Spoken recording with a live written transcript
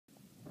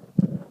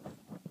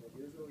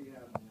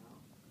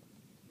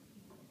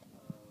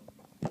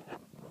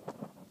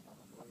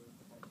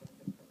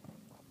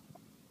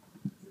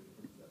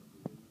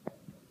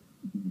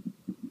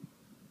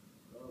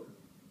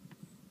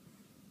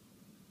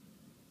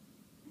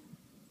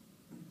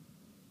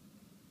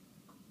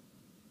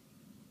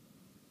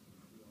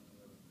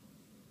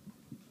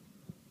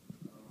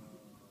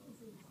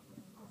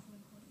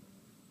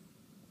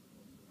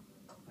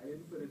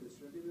put a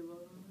distributed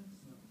load on this?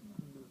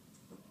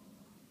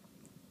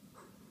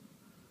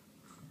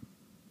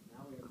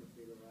 Now we have to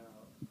figure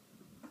out,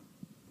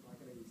 it's not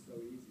going to be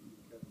so easy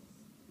because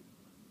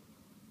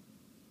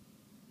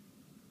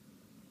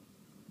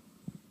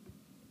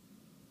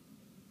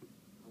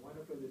I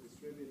wonder for the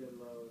distributed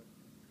load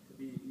to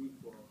be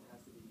equal, it has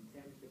to be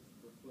 10 kicks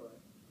per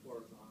foot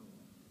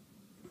horizontally.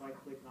 If I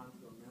click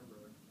onto a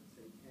member and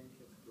say 10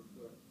 kicks per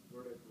foot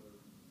vertically,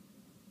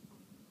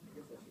 I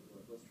guess that should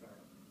work. Let's try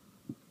it.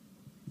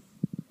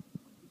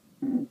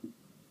 I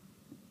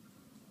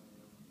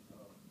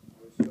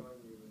was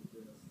showing you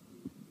this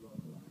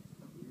local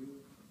axis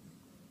view.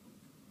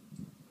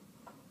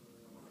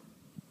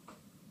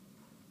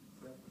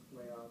 Set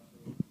display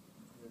option,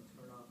 and then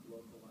turn off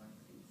local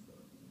axis so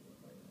it can look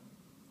like that.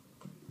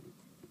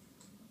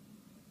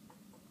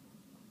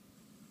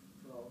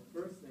 So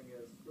first things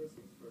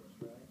first,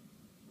 right?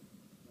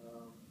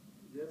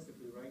 This, if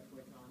we right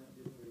click on it,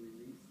 didn't we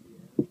release the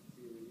end?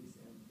 See, release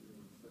end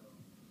through. So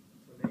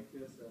to make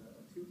this a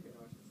 2-pin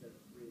arch instead of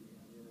 3,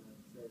 I'm going to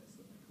say,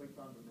 so I click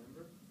on the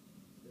member.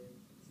 See,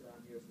 it's down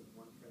here, it says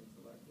 1 frame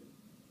selected.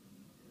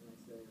 And I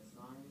say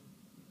assign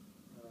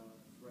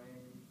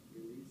frame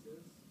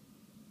releases.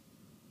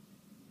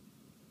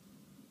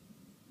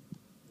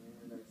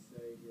 And I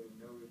say here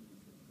no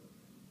releases.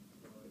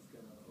 So it's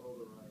going to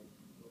overwrite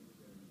over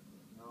there.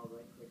 Now I'll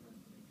right click on it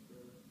to make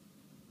sure.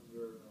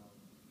 Under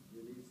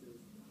releases.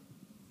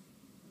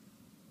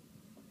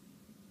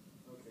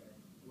 Okay.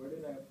 Where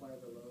did I apply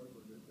the load?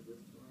 Was it to this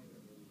point or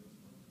maybe this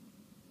one?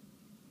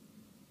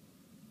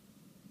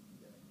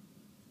 Okay.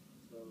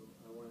 So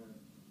I want to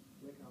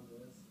click on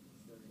this and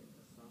say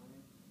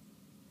assign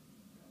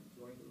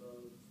joint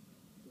loads,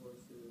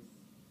 forces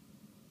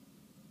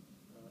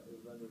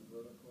is under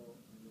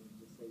vertical, and then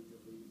just say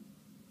delete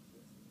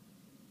system.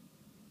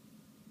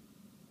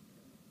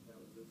 Okay. That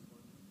was this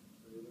one.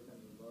 So you look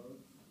under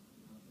loads,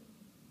 nothing.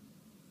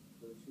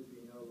 So there should be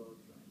no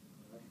loads right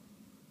now, right?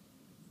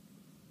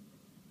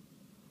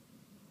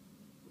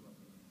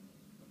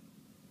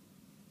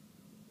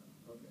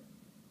 Okay.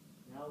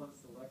 Now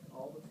let's select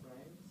all the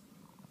frames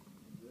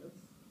in this.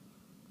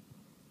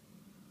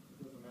 It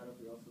doesn't matter if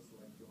we also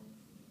select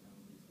joints and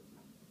boundaries because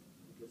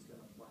we're just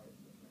going to apply it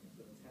to the frame.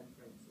 So the 10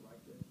 frames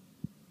selected,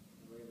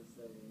 and we're going to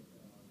say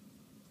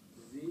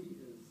Z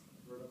is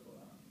vertical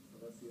out. So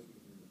let's see if we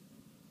can do this.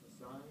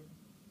 Assign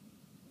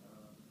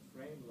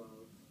frame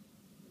loads.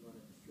 We want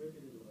a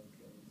distributed load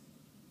case.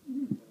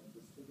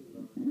 Distributed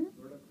load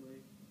vertically.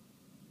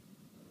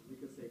 We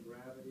could say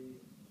gravity.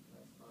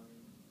 That's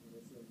fine. And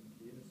it's in the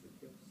units or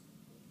kips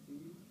of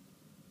feet.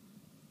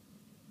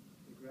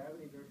 The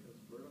gravity direction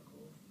is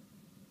vertical.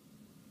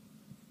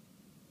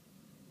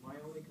 My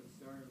only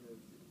concern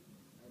is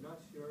I'm not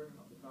sure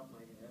off the top of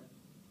my head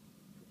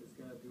if it's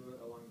going to do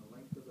it along the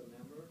length of the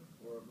member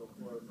or go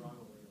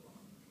horizontally along.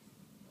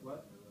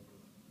 What?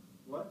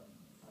 What?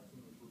 I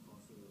think we should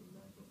consider the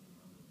length of the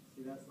member.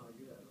 See, that's not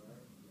good,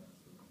 right? Yeah,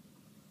 so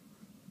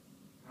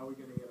How are we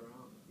going to get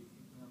around it? if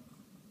you can,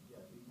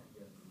 yeah, we can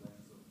get the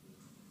length of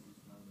each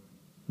member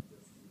and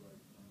just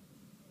divide 10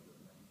 at the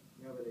length.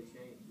 Yeah, but they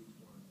change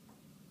each one.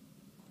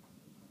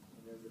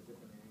 And there's a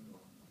different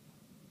angle.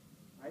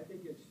 I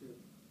think it should.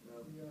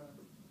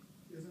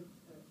 Isn't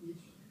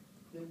each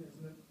pin,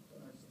 isn't it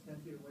just 10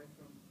 feet away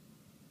from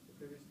the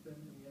previous pin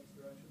in the X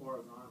direction?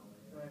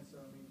 Horizontally. Yeah. Right, so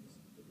I mean, just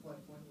apply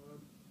point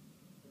load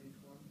for each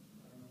one.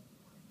 I don't know.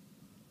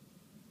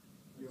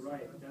 You're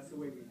right. That's the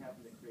way we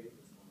happen to create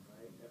this one,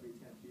 right? Every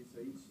 10 feet.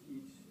 So each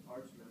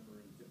arch member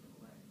is different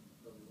length.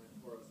 So we went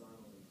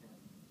horizontally 10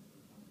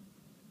 every time.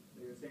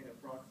 So you're saying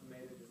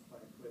approximate it just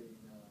by putting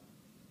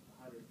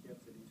 100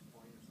 kips at each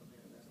point or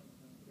something like that?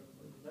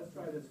 Let's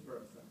try this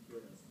first. I'm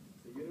curious.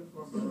 So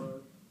uniform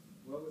load.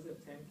 What was it?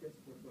 10 kips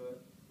per foot.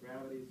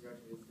 Gravity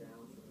direction is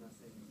down, so we're not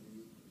saying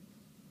Z.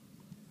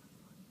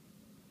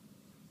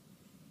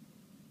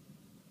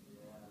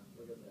 Yeah,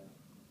 look at that.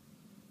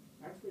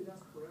 Actually,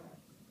 that's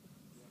correct.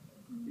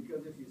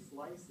 Because if you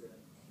slice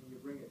it and you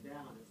bring it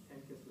down, it's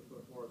 10 kips per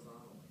foot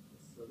horizontally.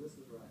 So this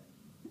is right.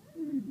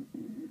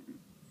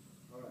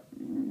 All right.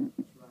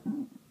 That's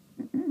right.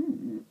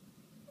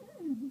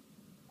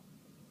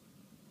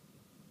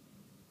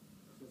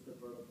 It's just a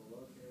vertical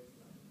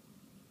location.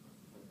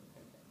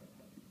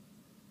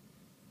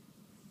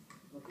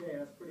 Okay,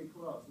 that's pretty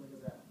close. Look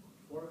at that.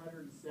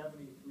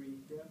 473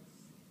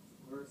 kips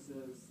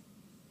versus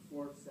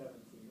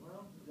 417.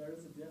 Well, there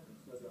is a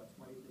difference. There's about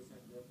 20%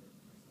 difference.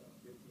 So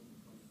 15 to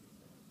 20%.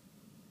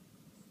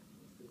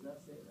 Does that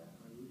say that?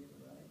 Am I reading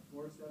it right?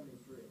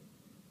 473.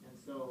 And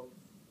so,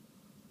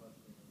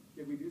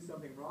 did we do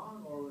something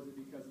wrong, or was it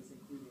because it's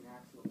including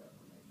axial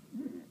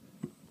deformation?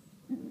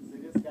 So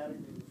just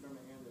statically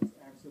determine and it's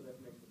axial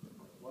deformation.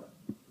 What?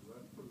 The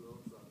vertical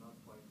loads are not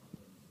 500.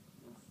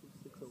 That's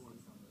 601.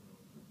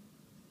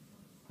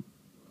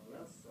 Well,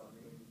 that's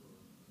funny.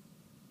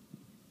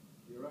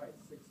 You're right,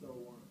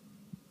 601.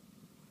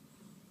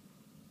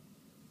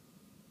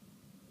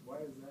 Why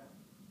is that?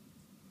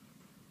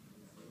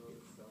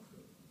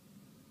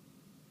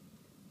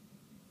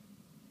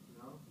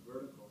 No,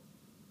 vertical.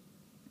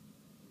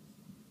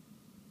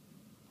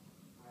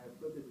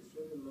 put the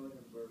distributed load in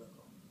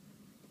vertical.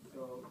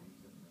 So,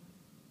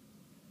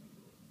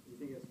 you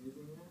think it's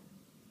using that?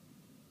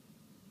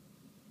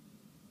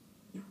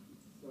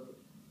 So,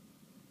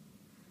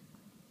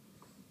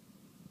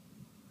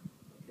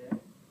 okay.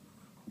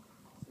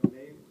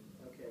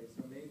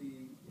 So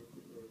maybe it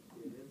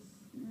is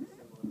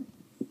similar.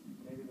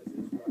 Maybe this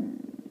is right.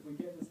 If we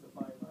get this to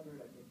 500,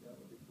 I think that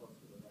would be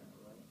closer to that,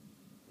 right?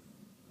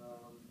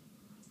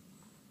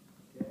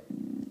 Okay,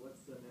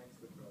 what's the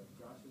next approach?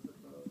 Josh's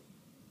approach?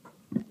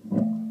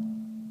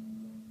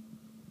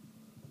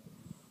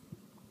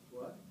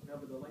 What? No,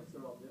 but the lengths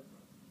are all different.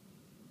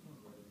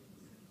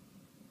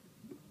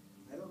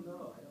 I don't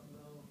know.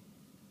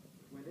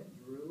 When it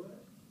drew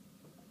it,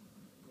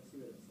 let's see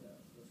what it says.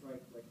 Let's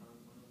right click on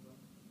one of them.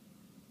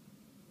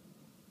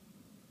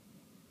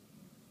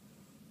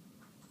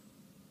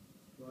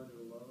 Go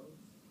into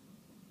loads.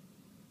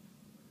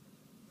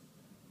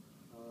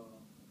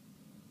 Oh.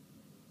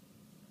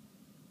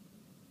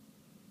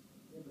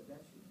 Yeah, but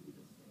that should be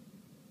the same.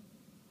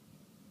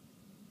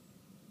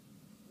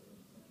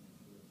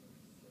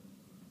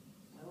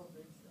 I don't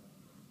think so.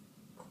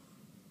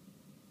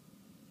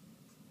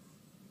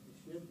 It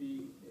should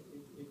be,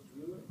 it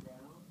drew it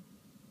down,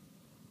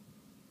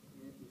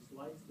 and if you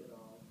sliced it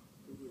all,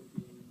 it would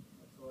be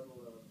a total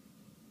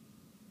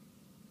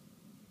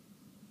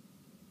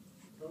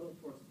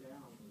force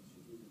down, which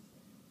should be the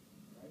same,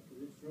 right?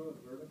 Because it drew it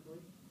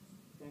vertically,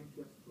 10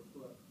 kips per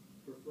foot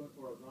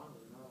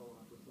horizontally, not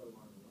along per foot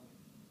along the line.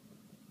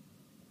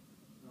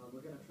 We're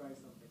going to try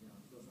something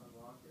else. Let's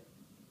unlock it.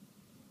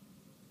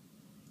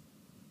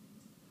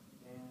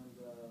 And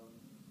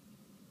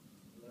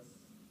let's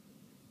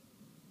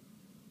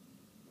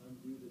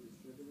undo the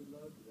distributed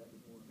load, because that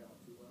didn't work out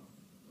too well.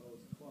 Oh,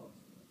 it's close.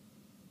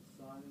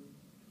 Sun,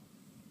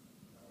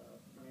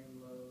 frame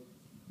load,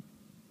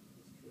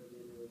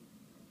 distributed,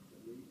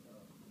 delete,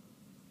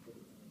 put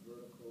it in a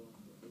vertical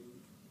and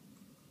delete.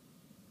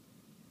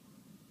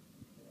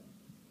 Okay.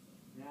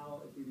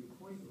 Now, if we do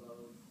point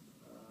loads,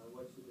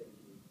 what should they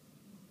do?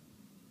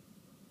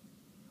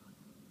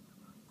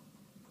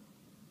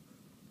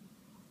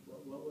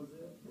 What was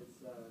it? It's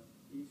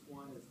each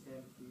one is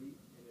 10 feet,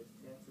 and it's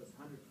 10, so it's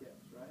 100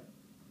 kips, right?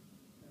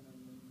 And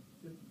then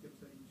 50 kips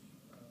at each,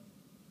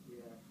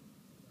 Reaction.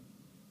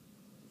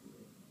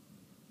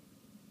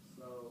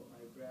 So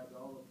I grabbed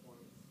all the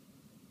points,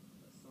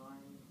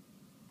 assign,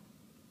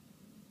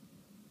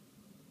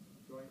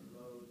 joint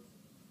loads,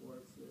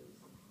 forces,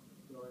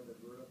 go into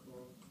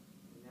vertical,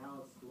 and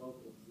now it's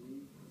local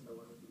z, so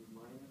I want it to be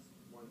minus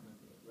 100,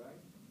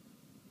 right?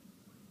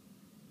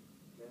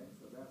 Okay,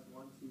 so that's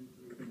 1, 2,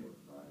 3, 4,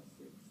 5,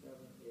 6, 7,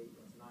 8,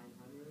 that's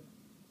 900.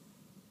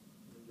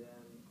 And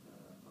then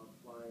I'll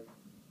apply,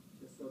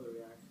 just so the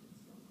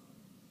reactions sum up.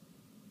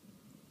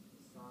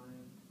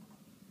 Assign,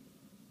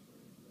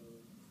 joint load,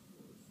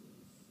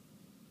 forces,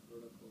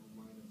 vertical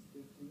minus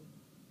 50,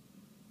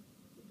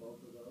 to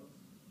both of those.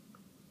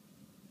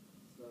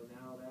 So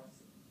now that's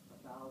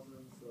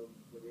 1,000, so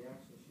the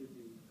reaction should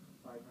be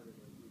 500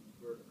 in each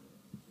vertical.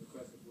 The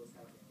question is what's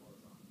happening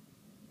horizontal.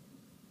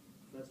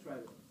 Let's try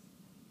this.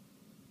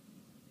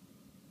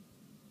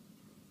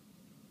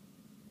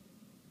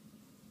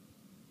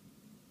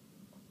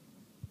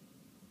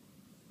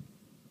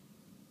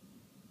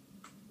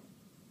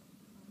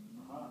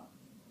 Aha,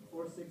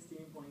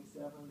 416.7,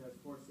 there's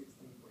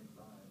 416.5.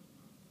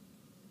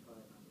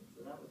 500.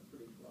 So that was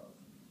pretty close.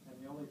 And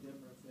the only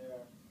difference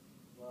there,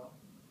 well,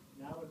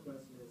 now the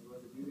question is,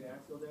 was it due to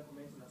axial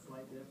deformation, a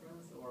slight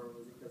difference, or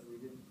was it because we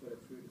didn't put a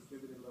true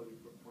distributed load, we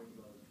put point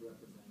load to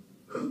represent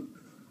it?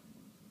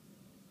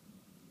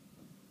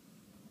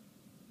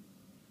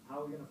 How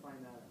are we going to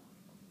find that out?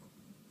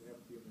 We have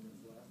a few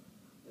minutes left.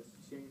 Let's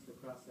change the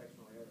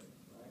cross-sectional area,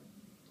 right?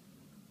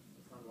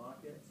 Let's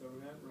unlock it. So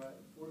remember, we're at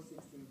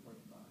 416.5.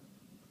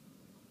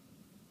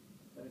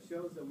 But it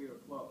shows that we were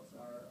close.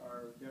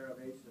 Our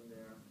derivation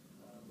there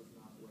was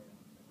not way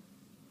off.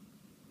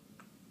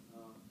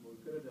 We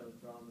could have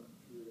drawn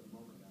through the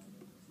moment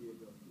diagram. See it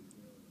go through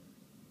zero there.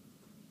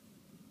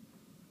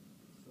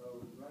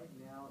 So right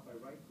now, if I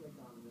right-click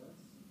on this,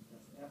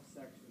 that's F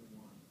section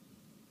 1.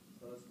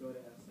 So let's go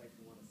to F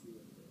section 1 and see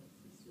what it is.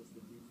 It's just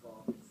the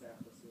default SAP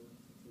assumes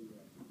until you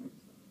actually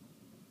fix something.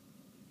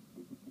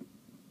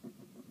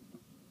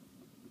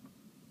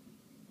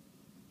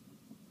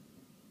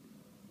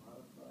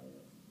 Modify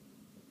it.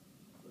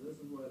 So this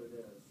is what it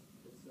is.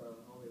 It's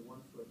only 1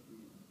 foot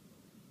deep.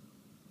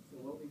 So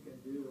what we can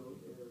do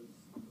is,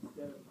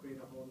 instead of create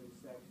a whole new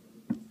section,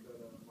 we can just go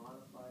to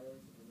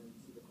modifiers and then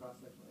see the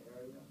cross-sectional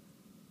area.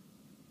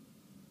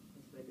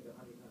 Let's make it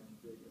 100 times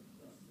bigger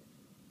cross-section.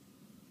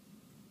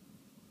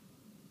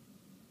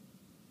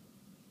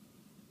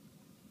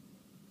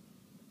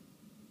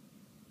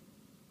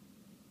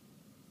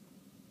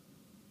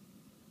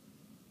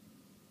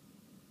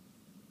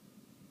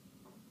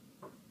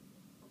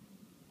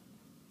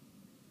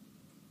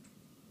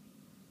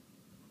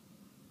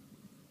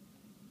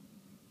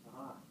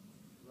 Aha,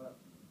 look,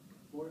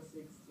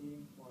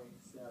 416.7,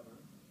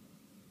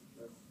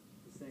 that's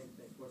the same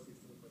thing,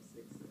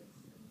 416.66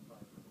 and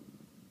 500.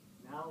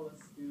 now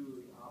let's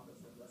do the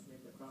opposite. Let's make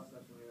the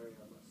cross-sectional area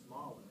much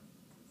smaller.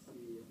 Let's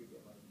see if we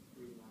get like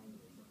 390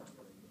 or something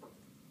very big.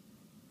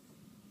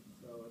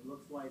 So it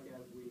looks like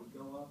as we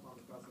go up on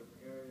the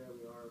cross-sectional area,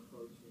 we are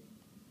approaching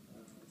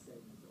the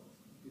same results.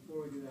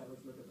 Before we do that,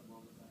 let's look at the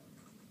moment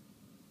diagram.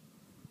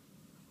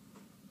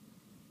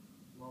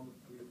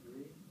 Moment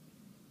 3-3.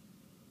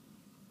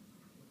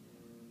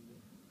 And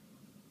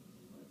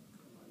what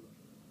am I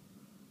looking at?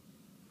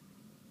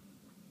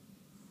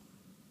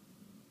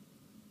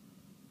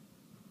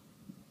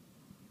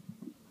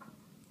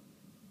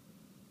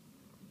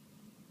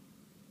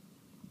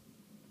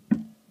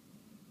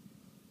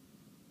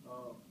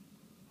 Oh,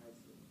 I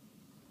see.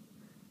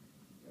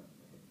 Yeah,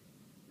 okay.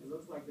 It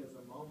looks like there's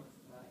a moment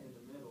in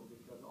the middle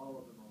because all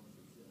of the moments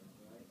are zero,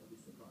 right? At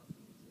least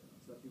approximately zero.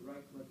 So if you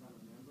right click on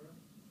a member,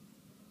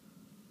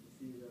 you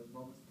see the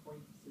moments 0.03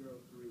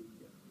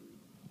 get 3.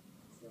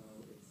 So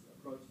it's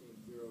approaching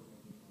zero when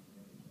we want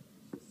everything.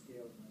 It's just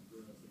scaling that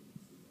zero so you can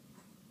see it.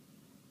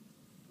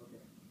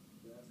 Okay,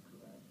 so that's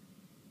correct.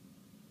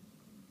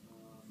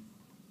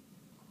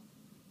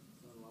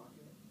 Let's unlock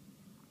it.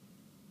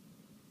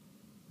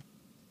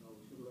 Oh,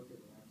 we should look at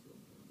the actual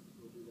first.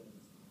 We'll do that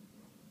this time.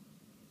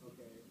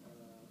 Okay,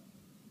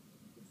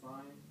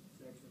 define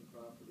section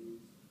properties,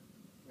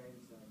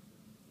 frame section,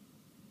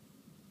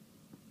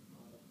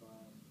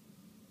 modify.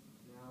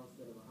 Now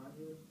instead of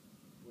 100,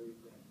 what do you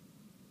think?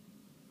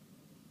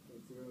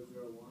 Take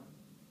 001. Okay.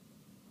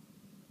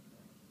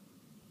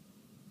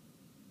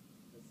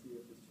 Let's see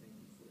if this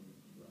changes the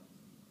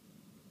trust.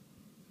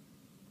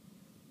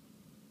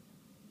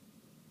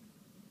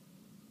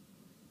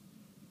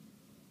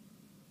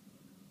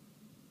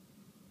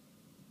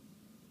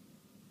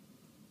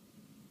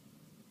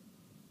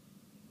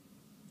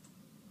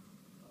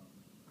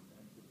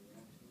 Back to the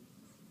actions.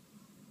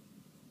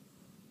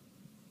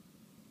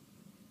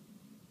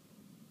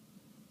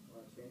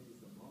 Well, it changes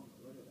the moment.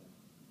 Look at that.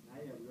 Now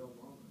you have real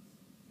moments.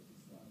 Which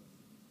is like,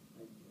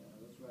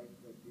 let's right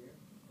click here.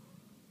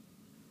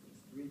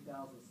 It's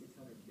 3,600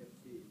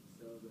 feet.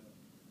 So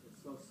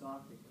it's so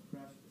soft in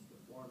compression, it's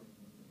deforming,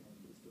 and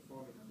it's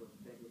deforming number of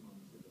bending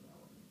moments are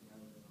developing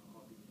rather than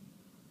all being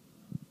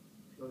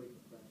purely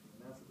compression.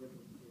 And that's the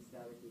difference between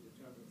statically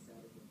determining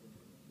static and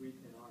determining.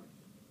 3-pin arch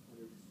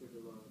under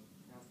distributed load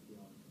has to be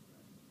all in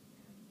compression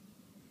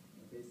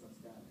and based on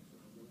static. So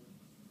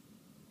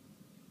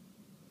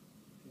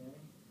okay,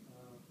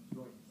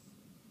 joints,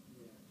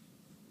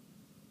 reactions.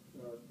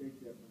 So a big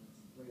difference.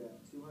 Look at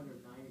that,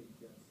 290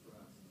 pips for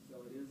us.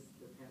 So it is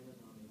dependent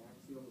on the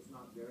axial. It's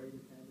not very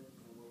dependent.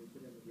 And when we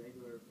put in the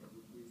regular or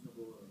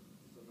reasonable or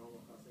just a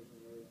normal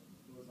cross-sectional area,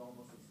 it was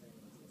almost the same.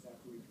 It's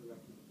after we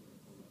corrected the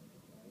vertical load,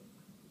 right?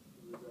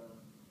 It was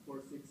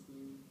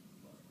 416,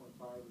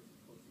 0.5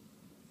 versus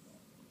 416.5.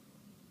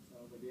 So,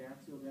 but the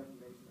axial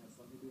deformation has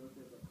something to do with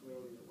it, but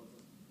clearly it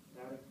wasn't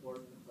that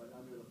important. But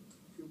under the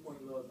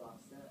 2-point loads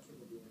offset, it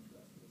will be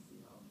interesting to see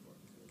how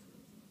important it is.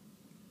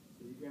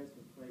 So you guys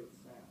can play with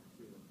SAP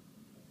too,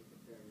 to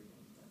compare your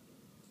notes back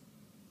there.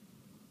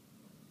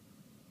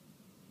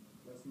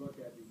 Let's look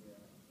at the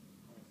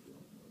axial.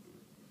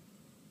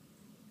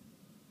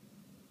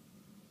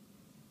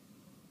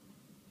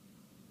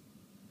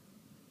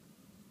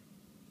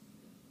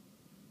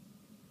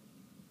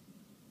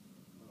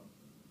 Oh,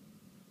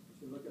 you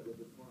should look at the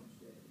deformed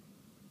shape.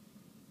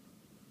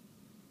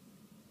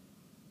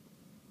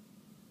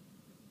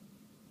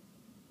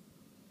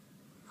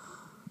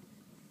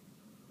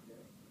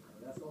 Okay,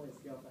 that's only a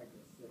scale factor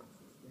of 6.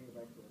 Let's bring it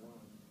back to 1.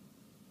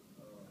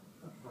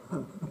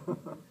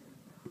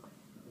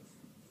 It's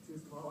too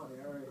small an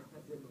area.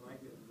 I didn't like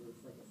it.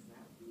 It's like a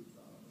snap piece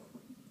off.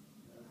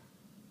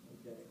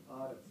 Okay,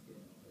 auto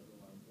scale.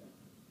 Everyone like that.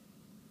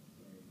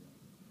 There you go.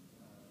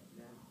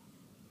 Now,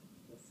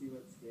 let's see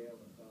what scale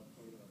without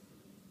point out.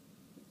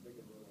 Let's make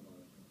it a little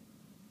larger.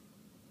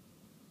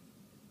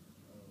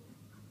 Oh,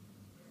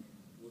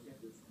 we'll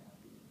get this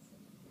happy in a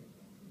second. Point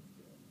down is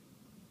good.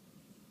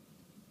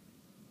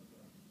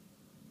 Okay.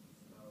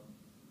 So,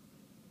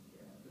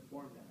 yeah,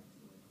 deformed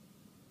actually.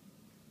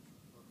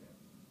 Okay.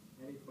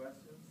 Any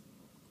questions?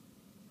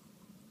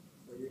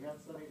 So you have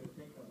something to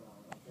think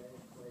about, okay?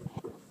 Like,